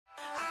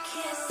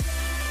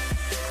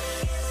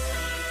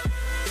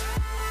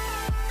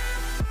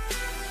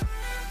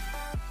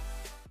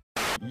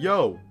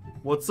Yo,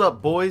 what's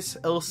up boys?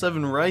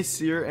 L7 Rice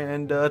here,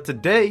 and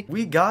today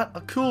we got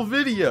a cool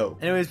video.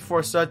 Anyways, before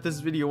I start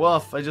this video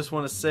off, I just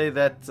want to say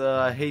that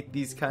I hate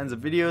these kinds of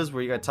videos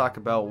where you gotta talk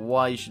about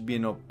why you should be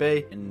an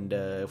obey, and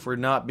if we're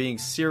not being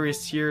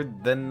serious here,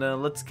 then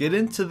let's get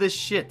into this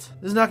shit.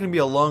 This is not gonna be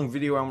a long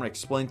video where I'm gonna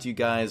explain to you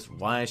guys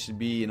why I should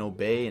be an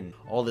obey and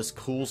all this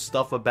cool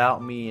stuff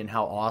about me and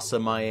how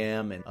awesome I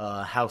am and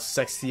how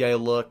sexy I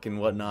look and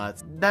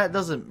whatnot. That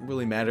doesn't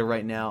really matter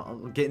right now.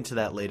 I'll get into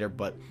that later,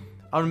 but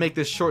I'm gonna make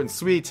this short and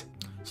sweet.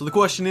 So the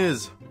question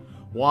is,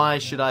 why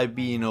should I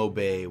be an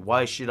obey?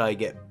 Why should I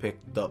get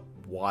picked up?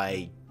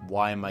 Why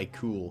am I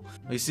cool?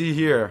 You see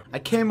here, I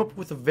came up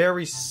with a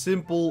very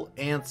simple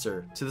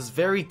answer to this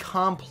very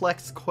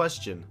complex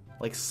question,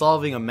 like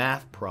solving a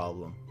math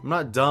problem. I'm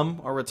not dumb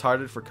or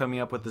retarded for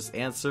coming up with this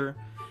answer,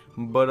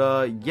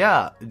 but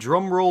yeah,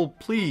 drum roll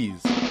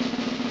please.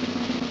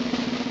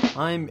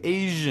 I'm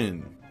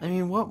Asian. I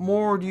mean, what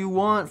more do you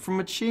want from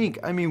a chink?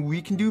 I mean,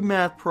 we can do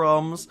math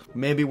problems.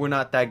 Maybe we're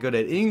not that good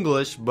at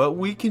English, but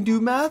we can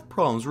do math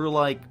problems. We're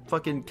like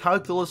fucking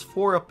calculus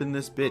 4 up in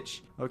this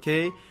bitch,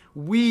 okay?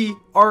 We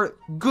are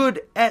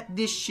good at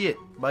this shit.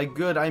 By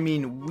good, I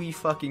mean we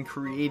fucking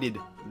created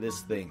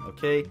this thing,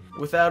 okay?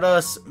 Without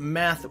us,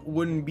 math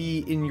wouldn't be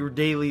in your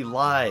daily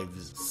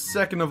lives.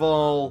 Second of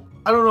all,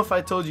 I don't know if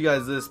I told you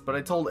guys this, but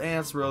I told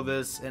Ansro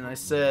this, and I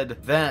said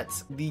that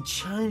the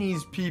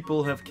Chinese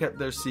people have kept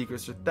their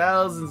secrets for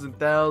thousands and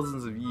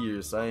thousands of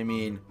years. I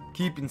mean,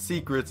 keeping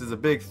secrets is a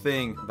big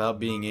thing about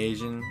being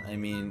Asian. I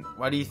mean,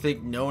 why do you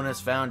think no one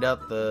has found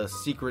out the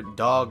secret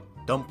dog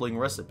dumpling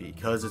recipe?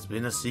 Because it's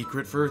been a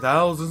secret for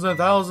thousands and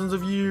thousands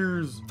of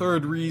years.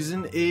 Third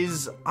reason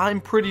is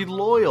I'm pretty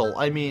loyal.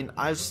 I mean,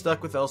 I've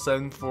stuck with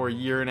L7 for a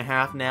year and a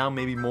half now,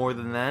 maybe more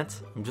than that.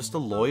 I'm just a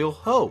loyal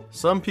hoe.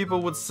 Some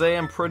people would say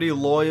I'm pretty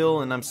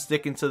loyal and I'm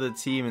sticking to the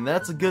team, and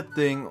that's a good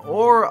thing,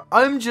 or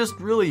I'm just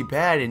really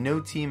bad and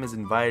no team has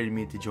invited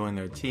me to join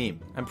their team.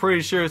 I'm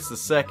pretty sure it's the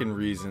second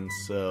reason,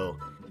 so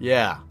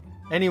yeah.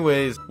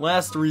 Anyways,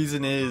 last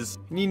reason is,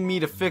 you need me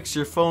to fix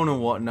your phone and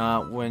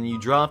whatnot when you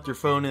dropped your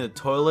phone in the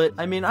toilet.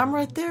 I mean, I'm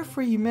right there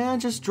for you, man.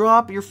 Just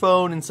drop your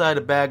phone inside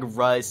a bag of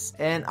rice,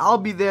 and I'll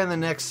be there in the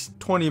next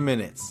 20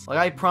 minutes. Like,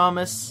 I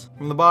promise,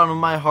 from the bottom of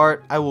my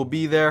heart, I will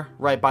be there,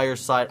 right by your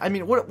side. I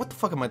mean, what the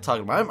fuck am I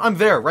talking about? I'm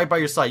there, right by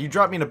your side. You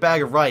drop me in a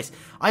bag of rice.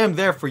 I am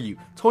there for you,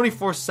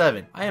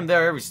 24/7. I am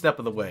there every step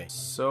of the way.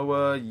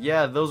 So,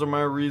 yeah, those are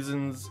my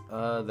reasons.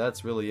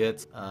 That's really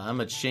it. I'm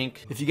a chink.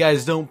 If you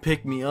guys don't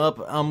pick me up,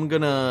 I'm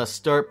gonna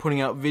start putting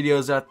out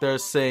videos out there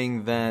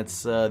saying that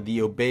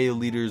the obey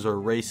leaders are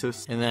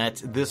racist and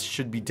that this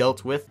should be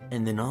dealt with,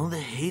 and then all the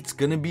hate's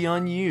gonna be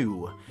on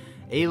you.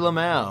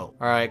 Lamau.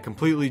 Alright,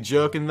 completely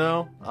joking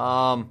though.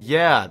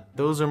 Yeah,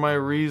 those are my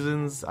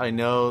reasons. I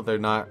know they're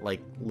not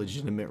like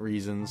legitimate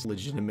reasons.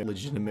 Legitimate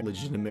reasons.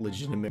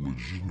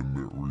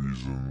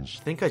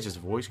 I think I just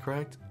voice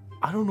cracked.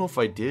 I don't know if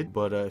I did,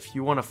 but if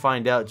you want to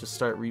find out, just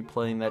start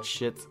replaying that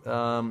shit.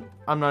 I'm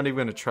not even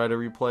gonna try to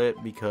replay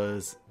it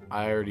because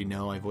I already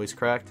know I voice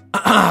cracked.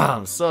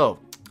 So,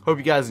 hope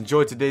you guys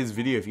enjoyed today's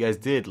video. If you guys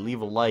did,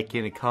 leave a like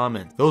and a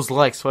comment. Those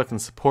likes fucking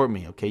support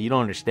me, okay? You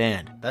don't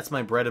understand. That's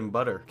my bread and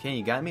butter. Okay,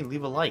 you got me?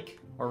 Leave a like.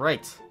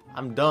 Alright,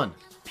 I'm done.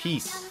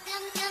 Peace.